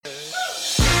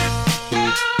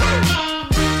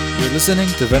listening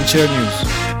to VentShare News.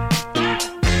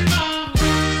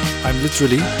 I'm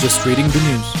literally just reading the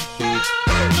news.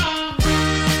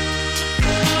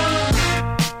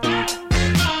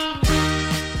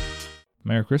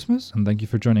 Merry Christmas and thank you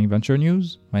for joining VentShare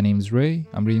News. My name is Ray.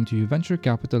 I'm reading to you venture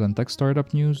capital and tech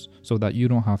startup news so that you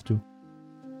don't have to.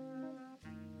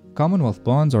 Commonwealth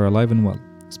bonds are alive and well,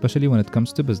 especially when it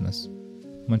comes to business.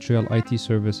 Montreal IT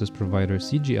services provider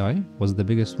CGI was the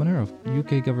biggest winner of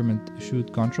UK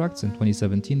government-issued contracts in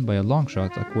 2017 by a long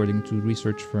shot, according to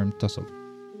research firm Tussle.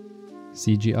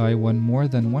 CGI won more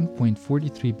than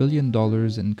 $1.43 billion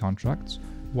in contracts,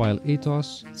 while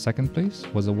Atos, second place,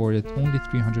 was awarded only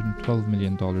 $312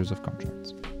 million of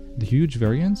contracts. The huge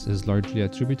variance is largely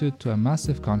attributed to a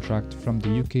massive contract from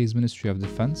the UK's Ministry of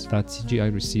Defence that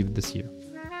CGI received this year.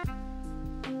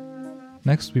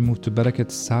 Next, we move to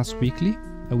Barakat's SaaS Weekly,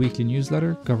 a weekly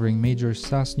newsletter covering major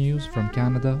SaaS news from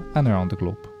Canada and around the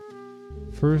globe.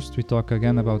 First, we talk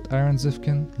again about Aaron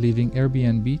Zifkin leaving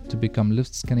Airbnb to become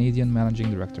Lyft's Canadian Managing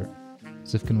Director.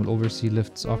 Zifkin will oversee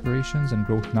Lyft's operations and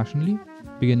growth nationally,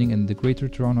 beginning in the Greater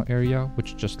Toronto area,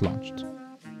 which just launched.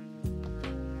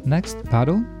 Next,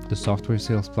 Paddle, the software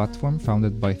sales platform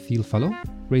founded by Thiel Fellow,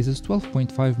 raises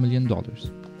 $12.5 million.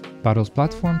 Paddle's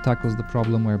platform tackles the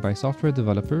problem whereby software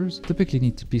developers typically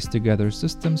need to piece together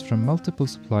systems from multiple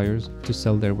suppliers to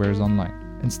sell their wares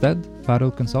online. Instead, Paddle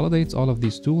consolidates all of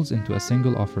these tools into a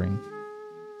single offering.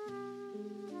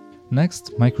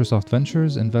 Next, Microsoft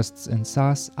Ventures invests in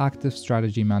SaaS active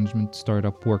strategy management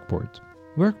startup Workboard.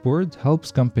 Workboard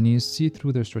helps companies see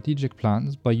through their strategic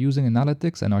plans by using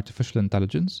analytics and artificial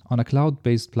intelligence on a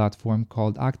cloud-based platform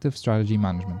called Active Strategy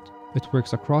Management. It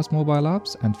works across mobile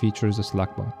apps and features a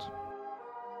Slack bot.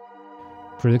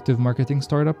 Predictive marketing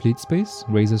startup LeadSpace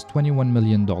raises $21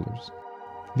 million.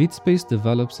 LeadSpace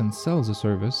develops and sells a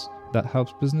service that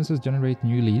helps businesses generate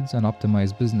new leads and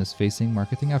optimize business-facing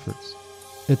marketing efforts.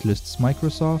 It lists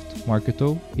Microsoft,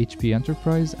 Marketo, HP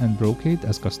Enterprise, and Brocade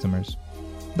as customers.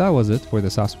 That was it for the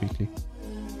SaaS Weekly.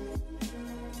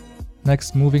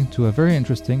 Next, moving to a very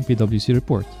interesting PwC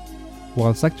report.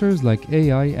 While sectors like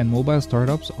AI and mobile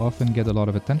startups often get a lot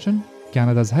of attention,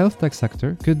 Canada's health tech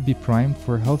sector could be primed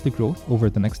for healthy growth over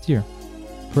the next year.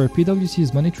 Per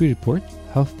PwC's Money Tree report,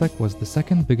 health tech was the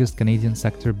second biggest Canadian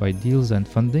sector by deals and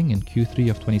funding in Q3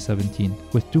 of 2017,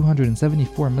 with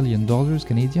 $274 million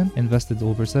Canadian invested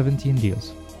over 17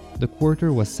 deals. The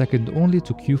quarter was second only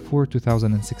to Q4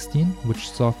 2016, which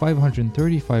saw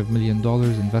 $535 million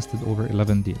invested over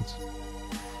 11 deals.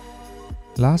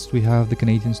 Last, we have the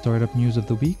Canadian Startup News of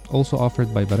the Week, also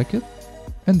offered by Barakat.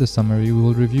 In the summary, we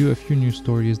will review a few news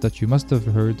stories that you must have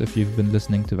heard if you've been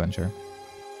listening to VentShare.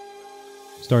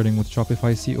 Starting with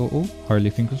Shopify COO, Harley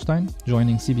Finkelstein,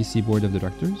 joining CBC Board of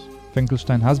Directors.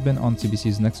 Finkelstein has been on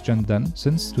CBC's Next Gen Den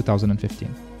since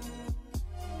 2015.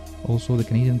 Also, the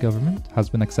Canadian government has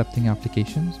been accepting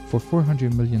applications for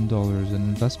 $400 million in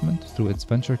investment through its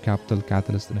Venture Capital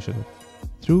Catalyst initiative.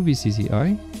 Through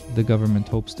VCCI, the government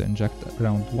hopes to inject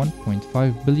around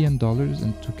 $1.5 billion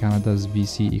into Canada's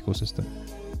VC ecosystem.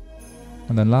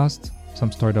 And then last,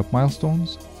 some startup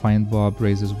milestones. FindBob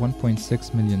raises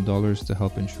 $1.6 million to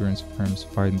help insurance firms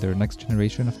find their next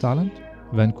generation of talent.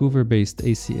 Vancouver-based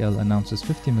ACL announces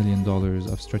 $50 million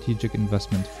of strategic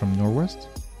investment from Norwest.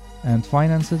 And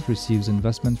Finances receives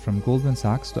investment from Goldman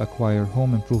Sachs to acquire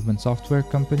home improvement software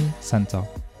company Centa.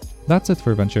 That's it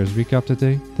for VentShare's recap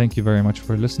today. Thank you very much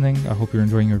for listening. I hope you're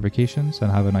enjoying your vacations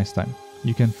and have a nice time.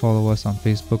 You can follow us on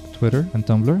Facebook, Twitter, and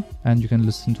Tumblr, and you can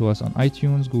listen to us on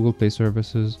iTunes, Google Play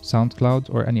Services,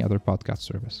 SoundCloud, or any other podcast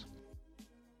service.